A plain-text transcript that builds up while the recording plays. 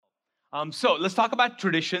So let's talk about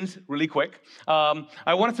traditions really quick.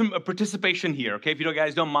 I wanted some participation here, okay? If you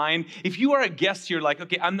guys don't mind. If you are a guest here, like,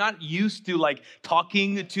 okay, I'm not used to like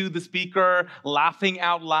talking to the speaker, laughing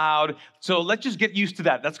out loud. So let's just get used to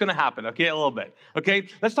that. That's gonna happen, okay? A little bit, okay?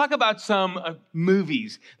 Let's talk about some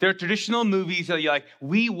movies. There are traditional movies that you're like,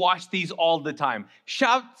 we watch these all the time.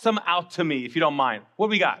 Shout some out to me if you don't mind. What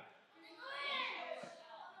we got?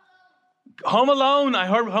 Home Alone. I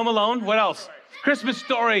heard Home Alone. What else? Christmas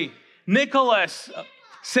Story. Nicholas,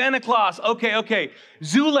 Santa Claus. Okay.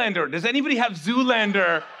 Zoolander. Does anybody have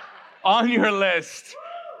Zoolander on your list?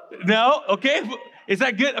 No? Okay. Is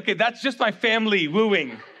that good? Okay, that's just my family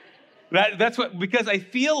wooing. That's what, because I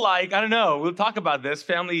feel like, I don't know, we'll talk about this,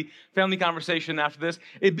 family conversation after this.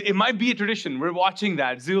 It might be a tradition. We're watching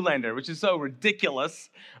that, Zoolander, which is so ridiculous,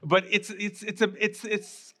 but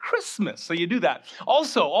it's Christmas, so you do that.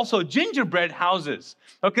 Also, gingerbread houses.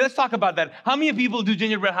 Okay, let's talk about that. How many people do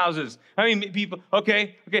gingerbread houses? How many people?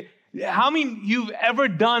 Okay. How many you've ever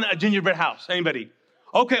done a gingerbread house? Anybody?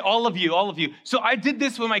 Okay, all of you. So I did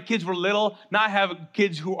this when my kids were little. Now I have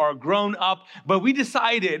kids who are grown up, but we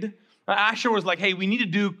decided, Asher was like, hey, we need to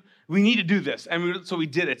do this. And so we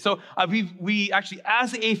did it. So we actually,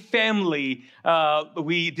 as a family,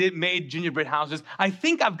 made gingerbread houses. I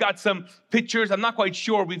think I've got some pictures. I'm not quite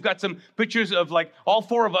sure. We've got some pictures of like all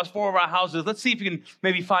four of our houses. Let's see if you can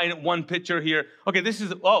maybe find one picture here. Okay,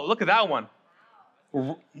 look at that one.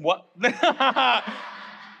 What?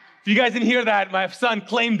 If you guys didn't hear that, my son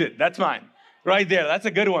claimed it. That's mine. Right there. That's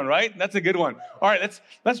a good one, right? That's a good one. All right,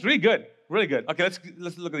 that's really good. Really good. Okay,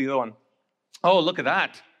 let's look at the other one. Oh, look at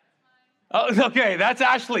that. Oh, okay, that's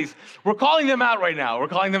Ashley's. We're calling them out right now. We're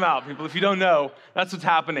calling them out, people. If you don't know, that's what's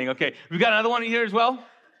happening. Okay, we've got another one here as well.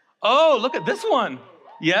 Oh, look at this one.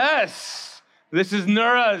 Yes. This is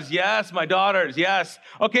Nura's. Yes, my daughter's. Yes.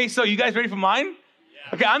 Okay, so you guys ready for mine?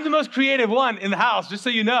 Okay, I'm the most creative one in the house, just so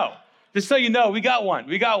you know. Just so you know, we got one.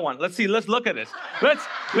 Let's see, let's look at this. Let's.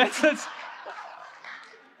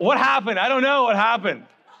 What happened? I don't know what happened.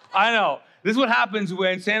 I know. This is what happens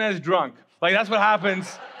when Santa's drunk. Like, that's what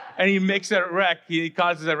happens, and he makes a wreck. He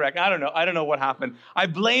causes a wreck. I don't know what happened. I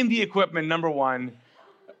blame the equipment, number one.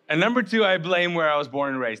 And number two, I blame where I was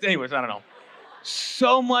born and raised. Anyways, I don't know.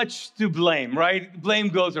 So much to blame, right? Blame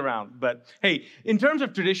goes around. But hey, in terms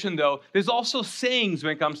of tradition, though, there's also sayings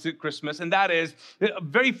when it comes to Christmas, and that is, a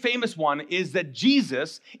very famous one is that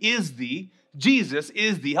Jesus is the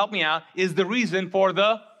reason for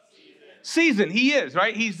the season. He is,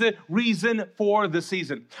 right? He's the reason for the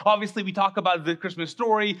season. Obviously, we talk about the Christmas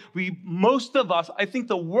story. Most of us, I think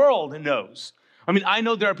the world knows. I mean, I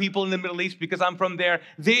know there are people in the Middle East because I'm from there.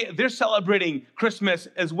 They're celebrating Christmas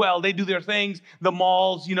as well. They do their things. The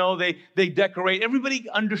malls, they decorate. Everybody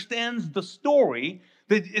understands the story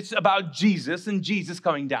that it's about Jesus and Jesus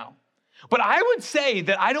coming down. But I would say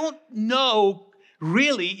that I don't know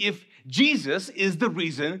really if Jesus is the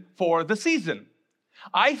reason for the season.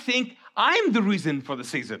 I think I'm the reason for the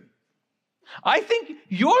season. I think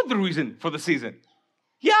you're the reason for the season.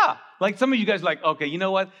 Yeah, like some of you guys are like, okay, you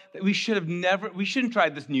know what? We shouldn't try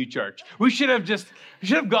this new church. We should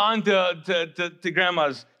have gone to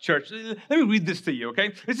grandma's church. Let me read this to you,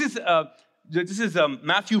 okay? This is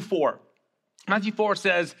Matthew 4. Matthew 4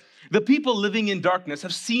 says, the people living in darkness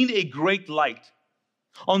have seen a great light.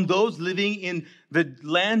 On those living in the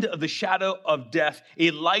land of the shadow of death,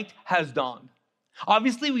 a light has dawned.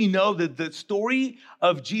 Obviously, we know that the story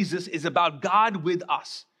of Jesus is about God with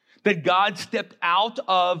us. That God stepped out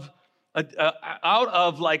of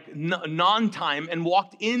like non-time and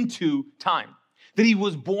walked into time. That he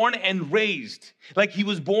was born and raised. Like he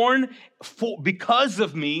was born because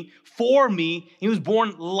of me, for me. He was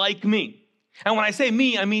born like me. And when I say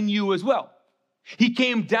me, I mean you as well. He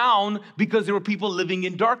came down because there were people living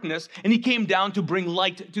in darkness, and he came down to bring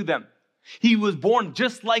light to them. He was born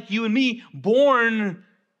just like you and me, born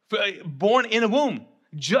in a womb,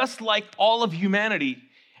 just like all of humanity.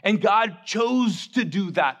 And God chose to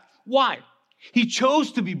do that. Why? He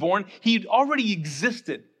chose to be born. He already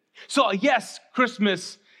existed. So yes,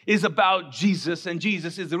 Christmas is about Jesus, and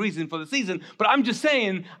Jesus is the reason for the season. But I'm just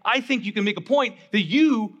saying, I think you can make a point that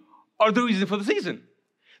you are the reason for the season.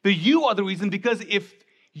 That you are the reason, because if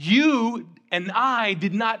you and I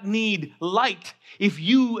did not need light, if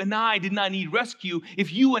you and I did not need rescue,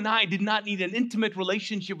 if you and I did not need an intimate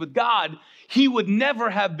relationship with God, he would never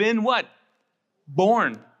have been what?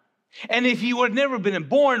 Born. And if he would never been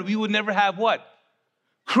born, we would never have what?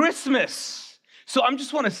 Christmas. So I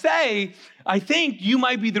just want to say, I think you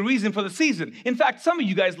might be the reason for the season. In fact, some of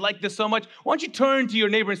you guys like this so much. Why don't you turn to your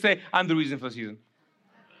neighbor and say, I'm the reason for the season.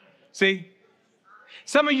 See?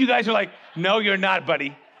 Some of you guys are like, no, you're not,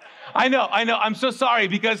 buddy. I know. I'm so sorry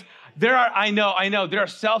because there are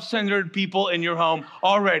self-centered people in your home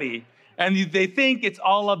already, and they think it's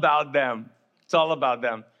all about them. It's all about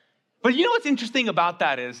them. But you know what's interesting about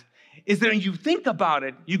that is that when you think about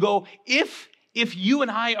it, you go, if you and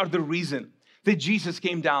I are the reason that Jesus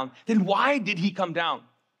came down, then why did he come down?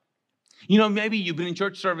 You know, maybe you've been in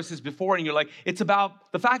church services before and you're like, it's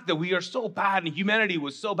about the fact that we are so bad and humanity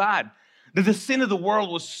was so bad, that the sin of the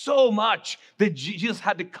world was so much that Jesus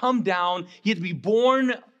had to come down, he had to be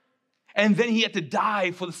born, and then he had to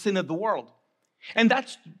die for the sin of the world. And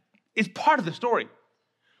it's part of the story.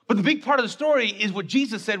 But the big part of the story is what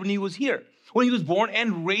Jesus said when he was here. When he was born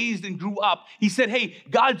and raised and grew up, he said, hey,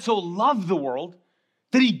 God so loved the world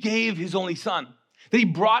that he gave his only son, that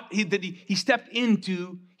he stepped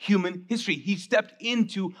into human history. He stepped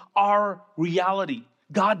into our reality.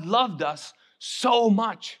 God loved us so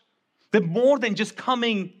much that more than just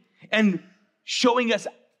coming and showing us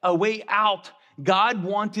a way out, God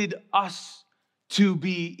wanted us to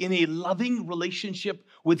be in a loving relationship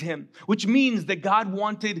with him, which means that God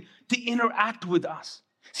wanted to interact with us.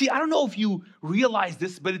 See, I don't know if you realize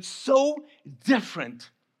this, but it's so different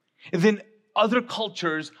than other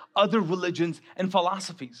cultures, other religions, and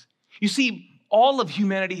philosophies. You see, all of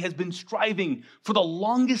humanity has been striving for the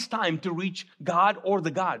longest time to reach God or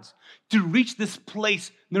the gods, to reach this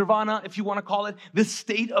place, nirvana, if you want to call it, this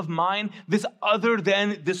state of mind, this other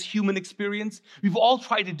than this human experience. We've all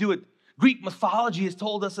tried to do it. Greek mythology has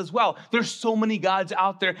told us as well. There's so many gods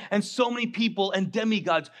out there and so many people and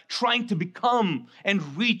demigods trying to become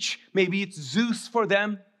and reach. Maybe it's Zeus for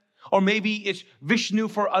them, or maybe it's Vishnu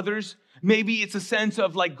for others. Maybe it's a sense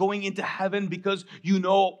of like going into heaven because you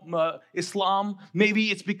know Islam.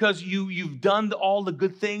 Maybe it's because you've done all the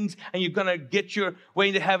good things and you're going to get your way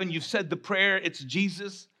into heaven. You've said the prayer. It's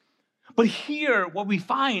Jesus. But here, what we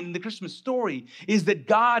find in the Christmas story is that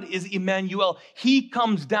God is Emmanuel. He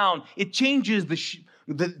comes down. It changes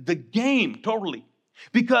the game totally.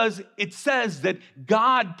 Because it says that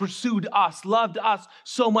God pursued us, loved us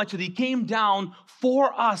so much that he came down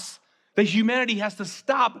for us. That humanity has to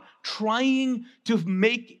stop trying to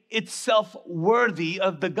make itself worthy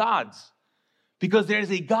of the gods. Because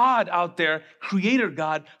there's a God out there, creator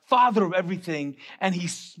God, father of everything, and he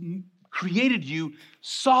created you,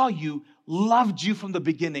 saw you, loved you from the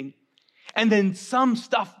beginning. And then some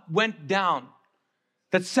stuff went down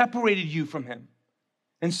that separated you from him.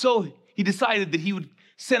 And so he decided that he would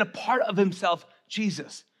send a part of himself,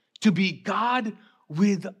 Jesus, to be God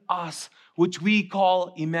with us, which we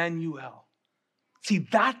call Emmanuel. See,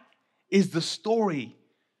 that is the story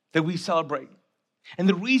that we celebrate. And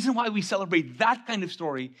the reason why we celebrate that kind of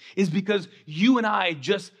story is because you and I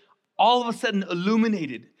just all of a sudden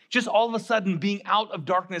illuminated, just all of a sudden being out of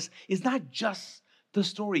darkness is not just the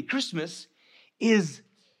story. Christmas is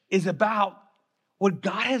about what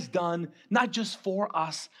God has done, not just for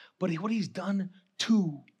us, but what he's done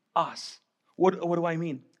to us. What do I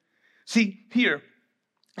mean? See, here,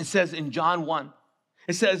 it says in John 1,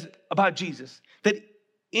 it says about Jesus, that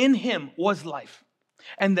in him was life,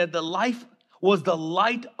 and that the life was the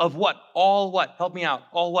light of what? All what? Help me out.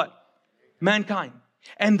 All what? Mankind.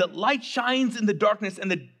 And the light shines in the darkness, and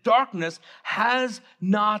the darkness has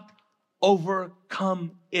not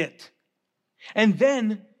overcome it. And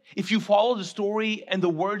then, if you follow the story and the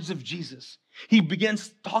words of Jesus, he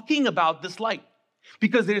begins talking about this light.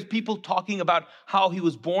 Because there's people talking about how he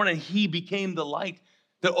was born and he became the light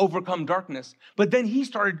that overcome darkness. But then he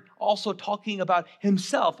started also talking about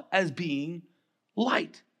himself as being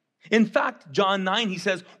light. In fact, John 9, he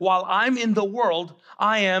says, while I'm in the world,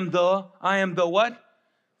 I am the what?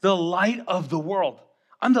 The light of the world.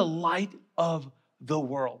 I'm the light of the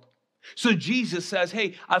world. So Jesus says,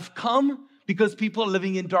 hey, I've come because people are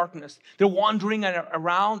living in darkness. They're wandering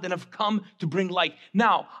around, and I've come to bring light.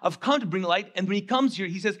 Now, I've come to bring light, and when he comes here,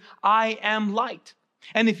 he says, I am light.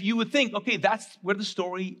 And if you would think, okay, that's where the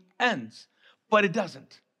story ends. But it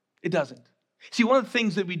doesn't. It doesn't. See, one of the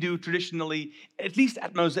things that we do traditionally, at least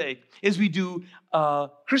at Mosaic, is we do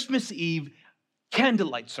Christmas Eve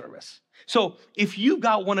candlelight service. So if you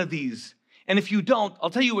got one of these, and if you don't, I'll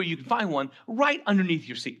tell you where you can find one, right underneath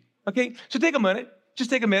your seat. Okay? So take a minute. Just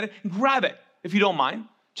take a minute and grab it, if you don't mind.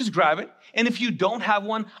 Just grab it. And if you don't have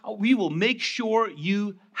one, we will make sure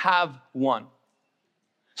you have one.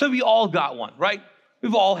 So we all got one, right?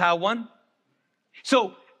 We've all had one.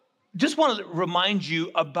 So just want to remind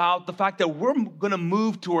you about the fact that we're going to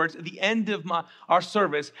move towards the end of our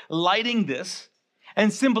service, lighting this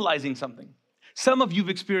and symbolizing something. Some of you have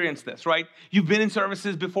experienced this, right? You've been in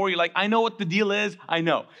services before. You're like, I know what the deal is. I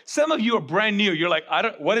know. Some of you are brand new. You're like,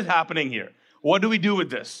 what is happening here? What do we do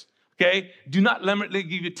with this? Okay? Let me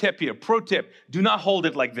give you a tip here. Pro tip, do not hold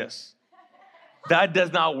it like this. That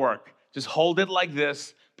does not work. Just hold it like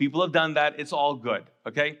this. People have done that. It's all good,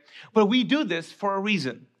 okay? But we do this for a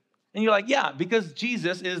reason. And you're like, yeah, because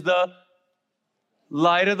Jesus is the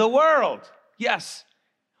light of the world. Yes.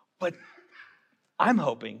 But I'm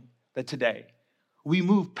hoping that today we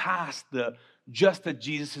move past just that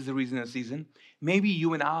Jesus is the reason of the season. Maybe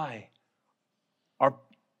you and I are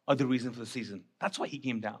the reason for the season. That's why he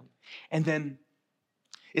came down. And then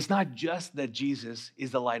it's not just that Jesus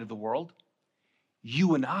is the light of the world.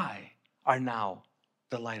 You and I are now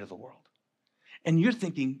the light of the world. And you're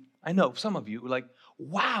thinking, I know some of you are like,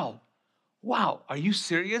 wow, are you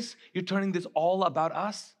serious? You're turning this all about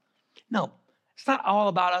us? No, it's not all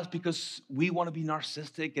about us because we want to be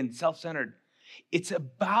narcissistic and self-centered. It's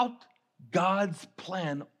about God's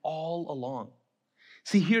plan all along.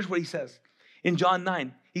 See, here's what he says. In John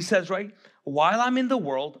 9, he says, right, while I'm in the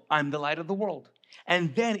world, I'm the light of the world.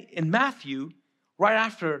 And then in Matthew, right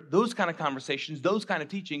after those kind of conversations, those kind of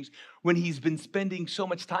teachings, when he's been spending so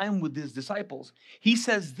much time with his disciples, he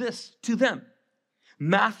says this to them.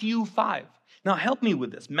 Matthew 5. Now help me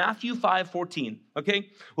with this. Matthew 5:14. Okay?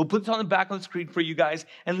 We'll put this on the back of the screen for you guys,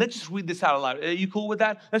 and let's just read this out loud. Are you cool with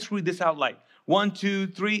that? Let's read this out loud. 1, 2,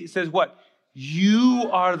 3. It says what? You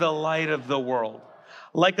are the light of the world,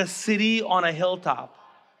 like a city on a hilltop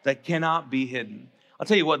that cannot be hidden. I'll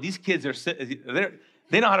tell you what, these kids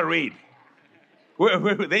they know how to read.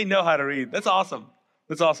 They know how to read. That's awesome.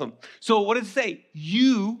 That's awesome. So what does it say?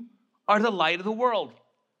 You are the light of the world.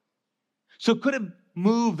 So could it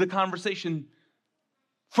move the conversation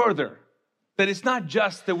further? That it's not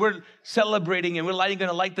just that we're celebrating and we're going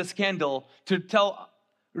to light this candle to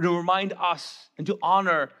remind us and to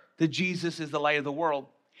honor that Jesus is the light of the world.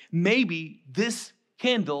 Maybe this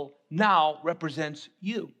candle now represents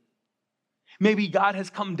you. Maybe God has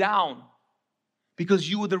come down because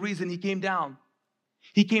you were the reason he came down.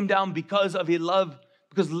 He came down because of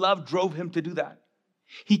because love drove him to do that.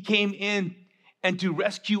 He came in and to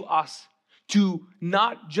rescue us, to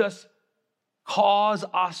not just cause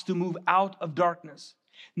us to move out of darkness,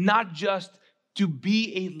 not just to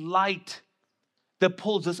be a light that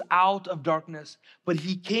pulls us out of darkness, but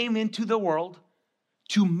he came into the world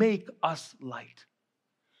to make us light.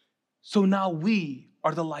 So now we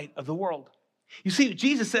are the light of the world. You see,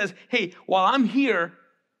 Jesus says, hey, while I'm here,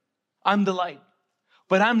 I'm the light.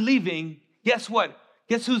 But I'm leaving, guess what?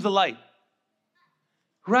 Guess who's the light?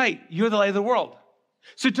 Right, you're the light of the world.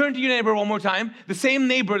 So turn to your neighbor one more time. The same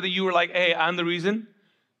neighbor that you were like, hey, I'm the reason,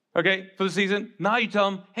 okay, for the season. Now you tell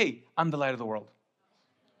him, hey, I'm the light of the world.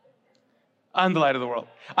 I'm the light of the world.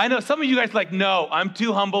 I know some of you guys are like, no, I'm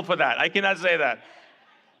too humble for that. I cannot say that.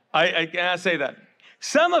 I cannot say that.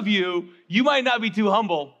 Some of you might not be too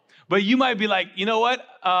humble, but you might be like, you know what?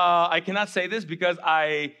 I cannot say this because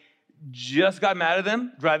I just got mad at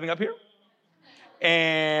them driving up here.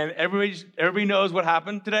 And everybody knows what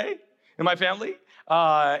happened today in my family.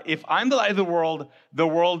 If I'm the light of the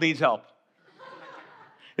world needs help.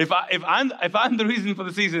 If I'm the reason for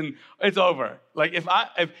the season, it's over. Like if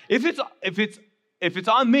it's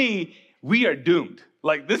on me, we are doomed.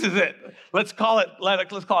 Like this is it. Let's call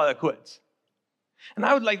it quits. And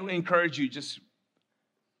I would like to encourage you just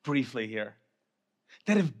briefly here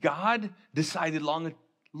that if God decided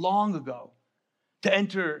long ago to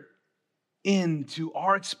enter into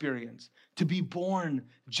our experience, to be born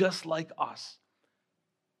just like us,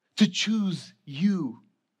 to choose you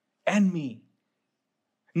and me,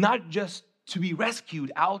 not just to be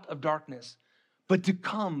rescued out of darkness, but to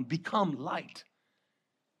become light,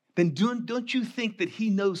 then don't you think that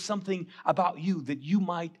he knows something about you that you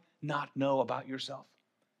might not know about yourself?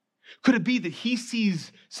 Could it be that he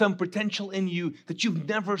sees some potential in you that you've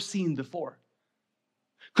never seen before?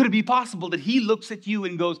 Could it be possible that he looks at you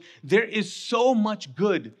and goes, there is so much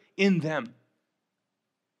good in them?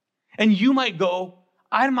 And you might go,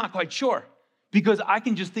 I'm not quite sure, because I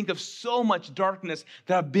can just think of so much darkness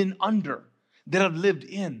that I've been under, that I've lived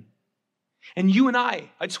in. And you and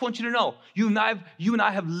I just want you to know, you and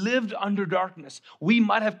I have lived under darkness. We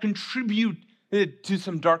might have contributed to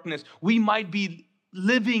some darkness. We might be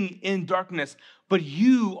living in darkness, but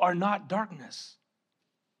you are not darkness.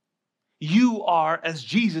 You are, as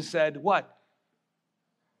Jesus said, what?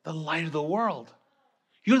 The light of the world.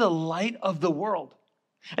 You're the light of the world.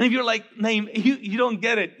 And if you're like, Naeem, you don't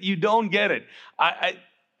get it. You don't get it.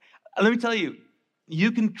 Let me tell you,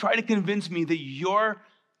 you can try to convince me that you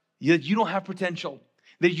don't have potential,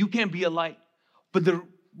 that you can't be a light. But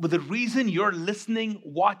the reason you're listening,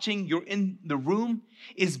 watching, you're in the room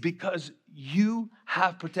is because you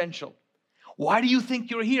have potential. Why do you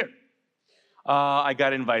think you're here? I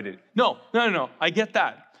got invited. No. I get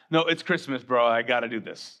that. No, it's Christmas, bro. I got to do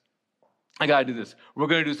this. I got to do this. We're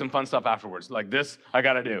going to do some fun stuff afterwards. Like this, I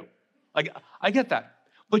got to do. I get that.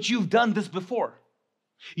 But you've done this before.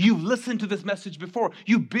 You've listened to this message before.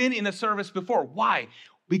 You've been in a service before. Why?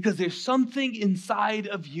 Because there's something inside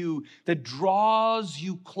of you that draws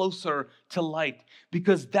you closer to light.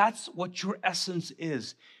 Because that's what your essence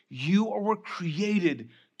is. You were created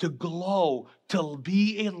to glow, to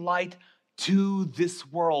be a light to this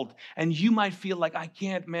world. And you might feel like, I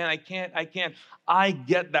can't, man, I can't. I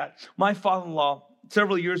get that. My father-in-law,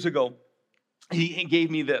 several years ago, he gave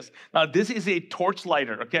me this. Now, this is a torch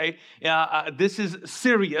lighter, okay? This is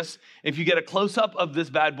serious. If you get a close-up of this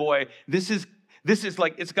bad boy, this is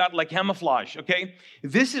like, it's got like camouflage, okay?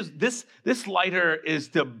 This lighter is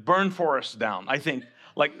to burn forests down, I think.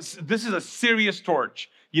 Like, this is a serious torch.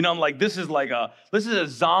 You know, like, this is a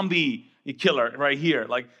zombie killer right here.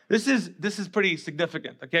 Like, this is pretty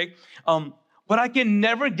significant, okay? But I can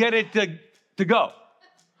never get it to go.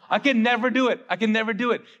 I can never do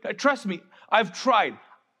it. Trust me, I've tried.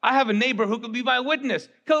 I have a neighbor who could be my witness.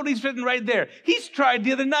 Cody's sitting right there. He's tried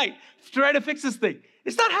the other night to try to fix this thing.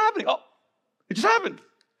 It's not happening. Oh, it just happened.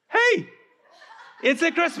 Hey, it's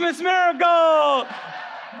a Christmas miracle.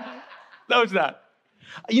 No, it's not.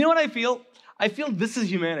 You know what I feel? I feel this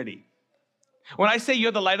is humanity. When I say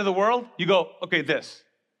you're the light of the world, you go, okay, this.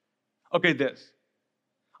 Okay, this.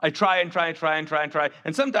 I try, and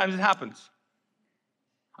sometimes it happens.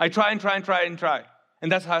 I try.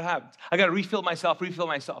 And that's how it happens. I got to refill myself.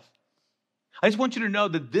 I just want you to know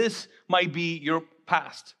that this might be your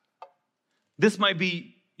past. This might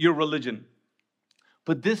be your religion.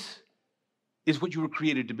 But this is what you were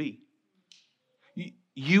created to be.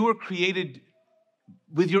 You were created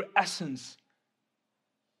with your essence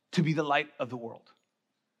to be the light of the world.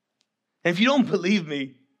 And if you don't believe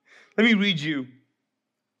me, let me read you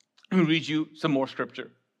some more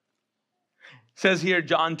scripture. It says here,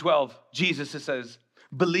 John 12, Jesus says,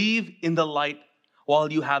 believe in the light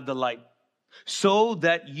while you have the light, so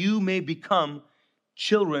that you may become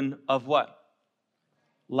children of what?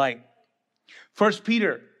 Light. 1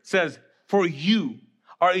 Peter says, for you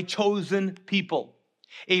are a chosen people,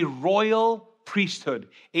 a royal priesthood,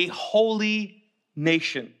 a holy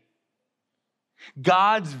nation.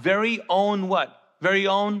 God's very own what? Very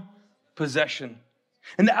own possession.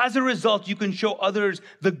 And as a result, you can show others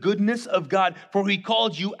the goodness of God, for he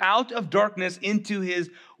called you out of darkness into his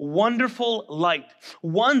wonderful light.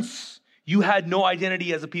 Once you had no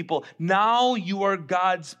identity as a people. Now you are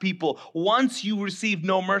God's people. Once you received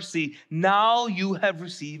no mercy. Now you have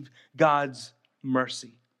received God's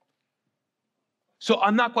mercy. So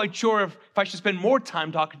I'm not quite sure if I should spend more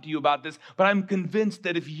time talking to you about this, but I'm convinced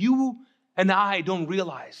that if you and I don't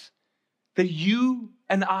realize that you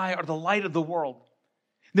and I are the light of the world,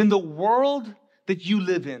 then the world that you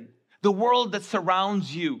live in, the world that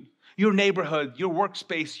surrounds you, your neighborhood, your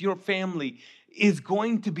workspace, your family, is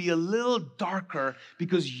going to be a little darker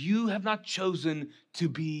because you have not chosen to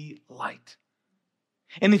be light.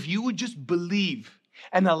 And if you would just believe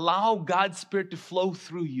and allow God's Spirit to flow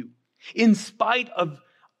through you, in spite of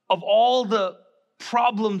all the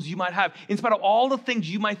problems you might have, in spite of all the things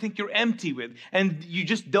you might think you're empty with, and you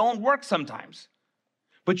just don't work sometimes,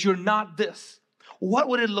 but you're not this. What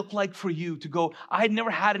would it look like for you to go, I had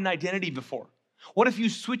never had an identity before? What if you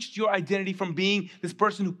switched your identity from being this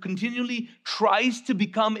person who continually tries to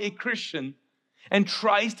become a Christian and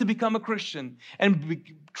tries to become a Christian and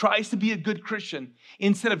tries to be a good Christian,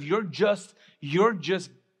 instead of you're just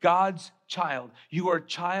God's child. You are a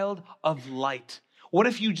child of light. What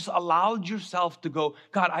if you just allowed yourself to go,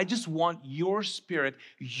 God, I just want your Spirit,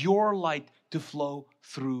 your light to flow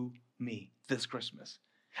through me this Christmas.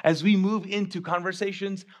 As we move into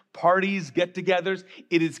conversations, parties, get-togethers,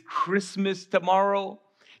 it is Christmas tomorrow.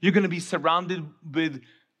 You're going to be surrounded with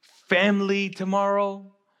family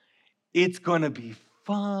tomorrow. It's going to be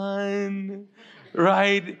fun,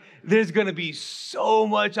 right? There's going to be so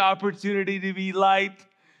much opportunity to be light.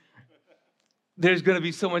 There's going to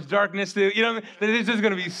be so much darkness. There's just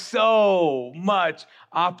going to be so much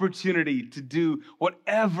opportunity to do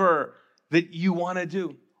whatever that you want to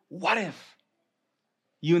do. What if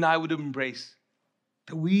you and I would embrace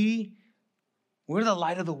that we're the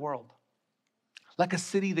light of the world, like a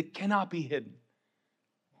city that cannot be hidden?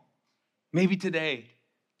 Maybe today,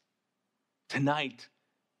 tonight,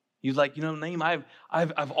 you're like, Naeem,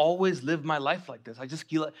 I've always lived my life like this. I just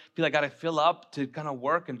feel like I got to fill up to kind of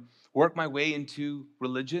work my way into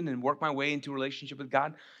religion and work my way into relationship with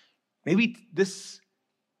God. Maybe this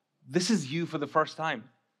is you for the first time.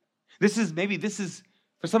 This is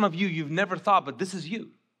for some of you, you've never thought, but this is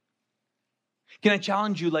you. Can I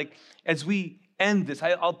challenge you, like, as we end this,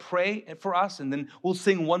 I'll pray for us, and then we'll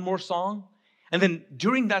sing one more song. And then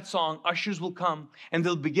during that song, ushers will come, and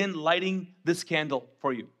they'll begin lighting this candle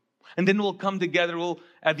for you. And then we'll come together. We'll,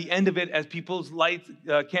 at the end of it, as people's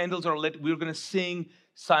candles are lit, we're going to sing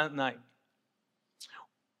Silent Night.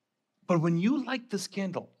 But when you light this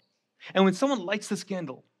candle, and when someone lights this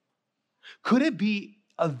candle, could it be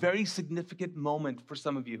a very significant moment for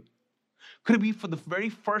some of you? Could it be for the very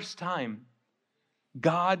first time,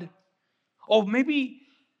 God, or maybe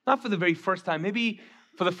not for the very first time, maybe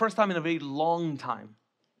for the first time in a very long time,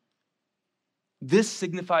 this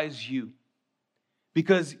signifies you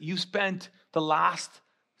because you spent the last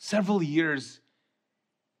several years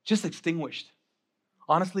just extinguished.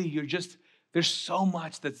 Honestly, there's so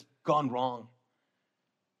much that's gone wrong.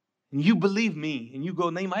 And you believe me, and you go,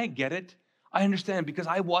 Naeem, I get it. I understand because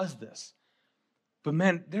I was this. But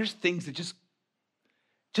man, there's things that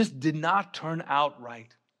just did not turn out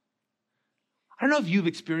right. I don't know if you've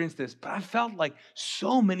experienced this, but I felt like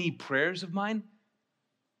so many prayers of mine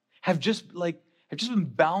have just been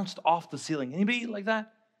bounced off the ceiling. Anybody like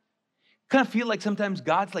that? Kind of feel like sometimes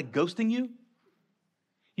God's like ghosting you.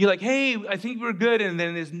 You're like, hey, I think we're good, and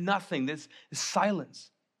then there's nothing. There's silence.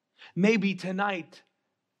 Maybe tonight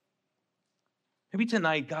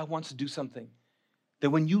God wants to do something. That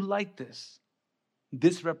when you light this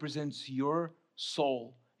represents your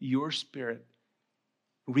soul, your spirit,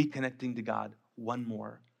 reconnecting to God one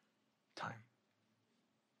more time.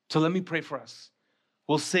 So let me pray for us.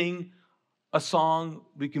 We'll sing a song.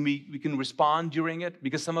 We can respond during it,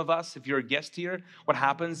 because some of us, if you're a guest here, what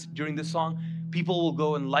happens during this song? People will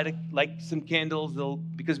go and light some candles.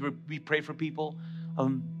 Because we pray for people.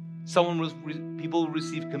 People will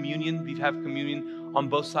receive communion. We have communion on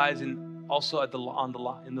both sides and also in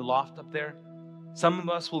the loft up there. Some of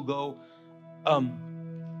us will go.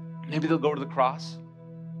 Maybe they'll go to the cross.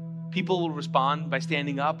 People will respond by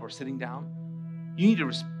standing up or sitting down. You need to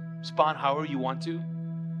respond however you want to.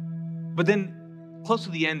 But then, close to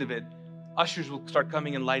the end of it, ushers will start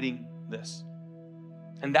coming and lighting this.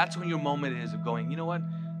 And that's when your moment is of going, you know what?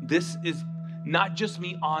 This is not just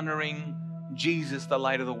me honoring Jesus, the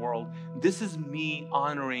light of the world. This is me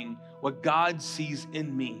honoring what God sees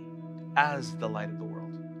in me as the light of the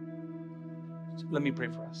world. So let me pray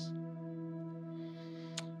for us.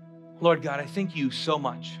 Lord God, I thank you so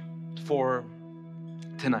much for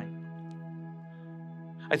tonight.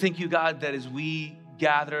 I thank you, God, that as we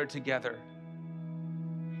gather together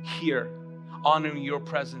here, honoring your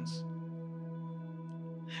presence,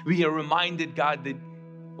 we are reminded, God, that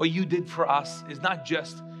what you did for us is not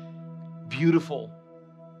just beautiful,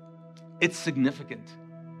 it's significant.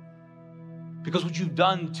 Because what you've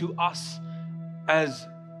done to us as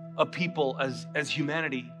a people, as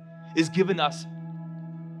humanity, is given us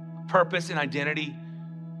purpose and identity.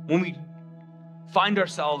 When we find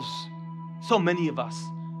ourselves, so many of us,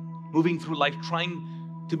 moving through life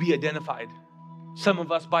trying to be identified. Some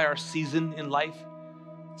of us by our season in life.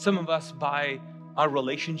 Some of us by our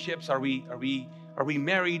relationships. Are we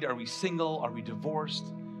married? Are we single? Are we divorced?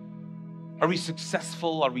 Are we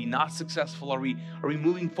successful? Are we not successful? Are we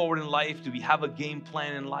moving forward in life? Do we have a game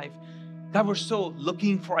plan in life? God, we're so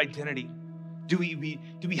looking for identity. Do we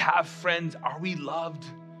have friends? Are we loved?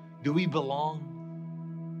 Do we belong?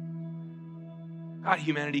 God,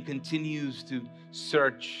 humanity continues to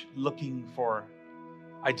search, looking for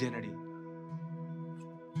identity.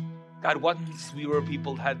 God, once we were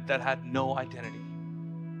people that had no identity,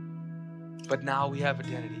 but now we have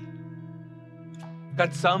identity.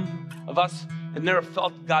 God, some of us have never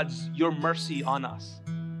felt your mercy on us.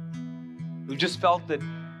 We've just felt that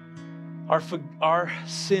our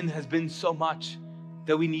sin has been so much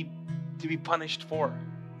that we need to be punished for.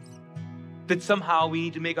 That somehow we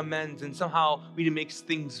need to make amends and somehow we need to make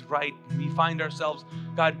things right. We find ourselves,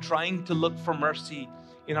 God, trying to look for mercy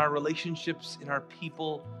in our relationships, in our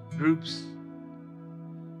people groups.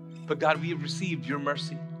 But God, we have received your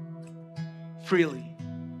mercy freely.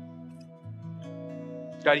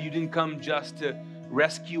 God, you didn't come just to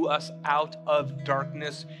rescue us out of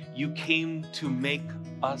darkness. You came to make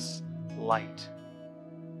us light.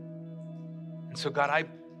 And so, God,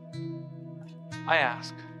 I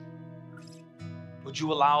ask, would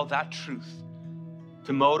you allow that truth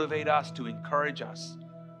to motivate us, to encourage us,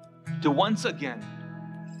 to once again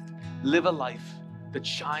live a life that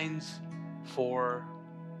shines for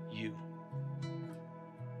you.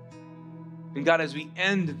 And God, as we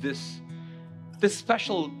end this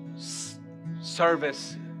special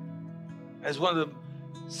service as one of the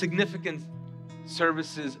significant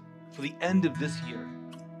services for the end of this year,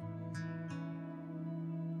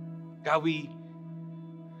 God, we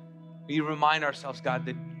We remind ourselves, God,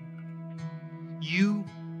 that you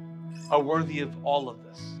are worthy of all of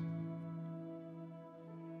this.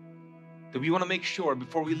 That we want to make sure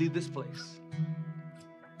before we leave this place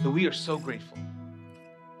that we are so grateful.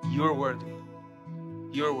 You're worthy.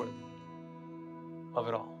 You're worthy of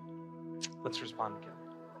it all. Let's respond together.